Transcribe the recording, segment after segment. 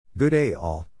Good day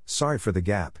all, sorry for the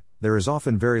gap, there is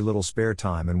often very little spare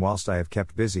time, and whilst I have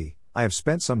kept busy, I have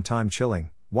spent some time chilling,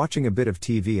 watching a bit of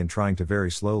TV and trying to very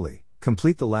slowly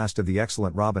complete the last of the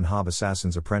excellent Robin Hobb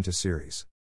Assassin's Apprentice series.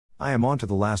 I am on to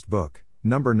the last book,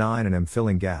 number 9, and am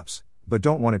filling gaps, but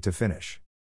don't want it to finish.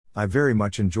 I very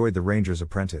much enjoyed The Ranger's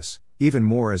Apprentice, even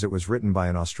more as it was written by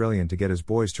an Australian to get his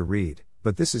boys to read,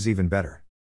 but this is even better.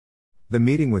 The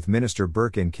meeting with Minister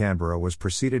Burke in Canberra was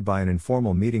preceded by an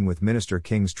informal meeting with Minister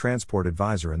King's transport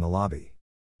advisor in the lobby.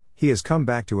 He has come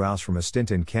back to Ouse from a stint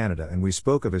in Canada, and we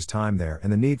spoke of his time there and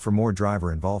the need for more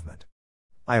driver involvement.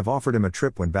 I have offered him a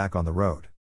trip when back on the road.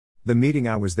 The meeting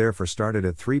I was there for started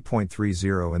at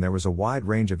 3:30 and there was a wide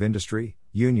range of industry,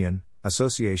 union,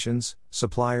 associations,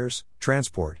 suppliers,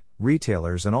 transport,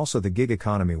 retailers, and also the gig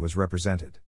economy was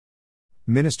represented.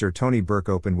 Minister Tony Burke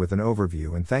opened with an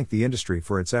overview and thanked the industry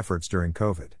for its efforts during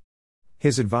COVID.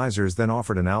 His advisors then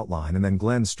offered an outline, and then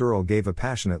Glenn Sturrell gave a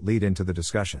passionate lead into the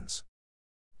discussions.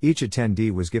 Each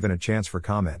attendee was given a chance for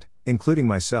comment, including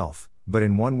myself, but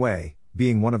in one way,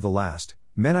 being one of the last,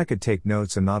 meant I could take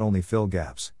notes and not only fill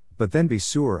gaps, but then be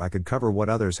sure I could cover what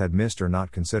others had missed or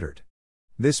not considered.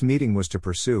 This meeting was to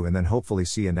pursue and then hopefully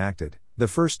see enacted the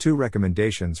first 2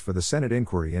 recommendations for the Senate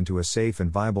inquiry into a safe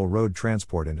and viable road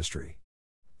transport industry.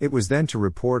 It was then to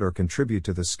report or contribute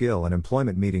to the skill and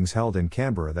employment meetings held in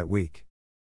Canberra that week.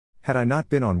 Had I not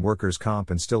been on workers'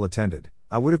 comp and still attended,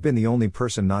 I would have been the only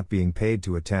person not being paid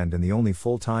to attend and the only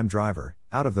full-time driver,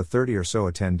 out of the 30 or so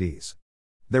attendees.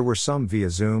 There were some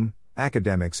via Zoom,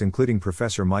 academics including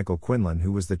Professor Michael Quinlan,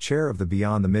 who was the chair of the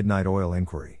Beyond the Midnight Oil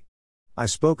Inquiry. I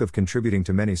spoke of contributing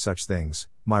to many such things,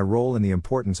 my role and the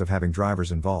importance of having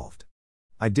drivers involved.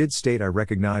 I did state I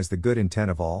recognize the good intent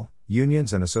of all,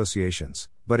 unions and associations,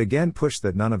 but again pushed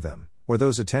that none of them, or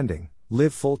those attending,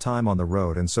 live full-time on the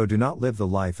road and so do not live the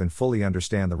life and fully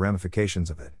understand the ramifications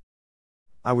of it.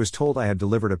 I was told I had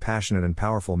delivered a passionate and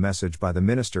powerful message by the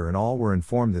minister, and all were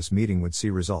informed this meeting would see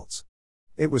results.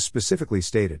 It was specifically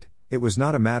stated, it was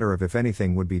not a matter of if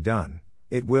anything would be done,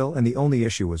 it will, and the only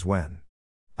issue was when.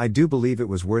 I do believe it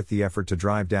was worth the effort to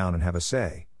drive down and have a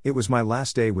say. It was my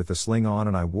last day with the sling on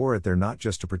and I wore it there not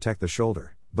just to protect the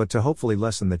shoulder, but to hopefully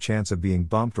lessen the chance of being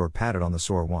bumped or patted on the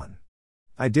sore one.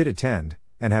 I did attend,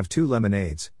 and have 2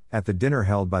 lemonades, at the dinner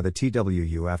held by the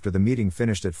TWU after the meeting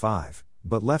finished at 5,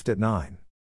 but left at 9.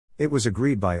 It was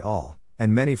agreed by all,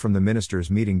 and many from the ministers'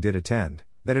 meeting did attend,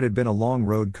 that it had been a long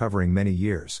road covering many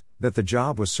years, that the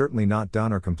job was certainly not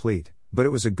done or complete, but it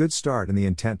was a good start in the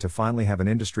intent to finally have an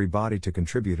industry body to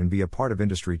contribute and be a part of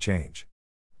industry change.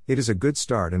 It is a good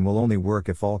start and will only work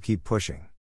if all keep pushing.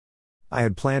 I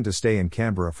had planned to stay in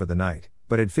Canberra for the night,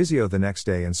 but had physio the next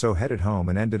day and so headed home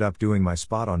and ended up doing my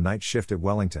spot on night shift at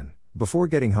Wellington, before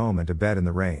getting home and to bed in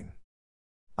the rain.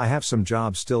 I have some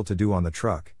jobs still to do on the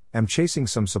truck, am chasing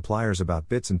some suppliers about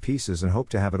bits and pieces and hope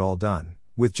to have it all done,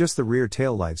 with just the rear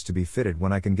taillights to be fitted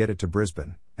when I can get it to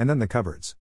Brisbane, and then the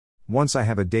cupboards. Once I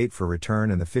have a date for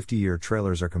return and the 50-year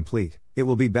trailers are complete, it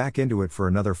will be back into it for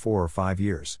another 4 or 5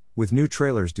 years, with new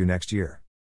trailers due next year.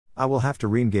 I will have to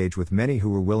re-engage with many who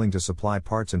were willing to supply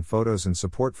parts and photos and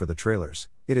support for the trailers.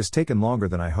 It has taken longer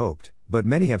than I hoped, but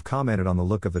many have commented on the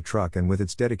look of the truck, and with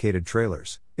its dedicated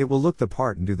trailers, it will look the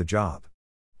part and do the job.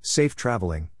 Safe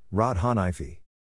traveling, Rod Hanifi.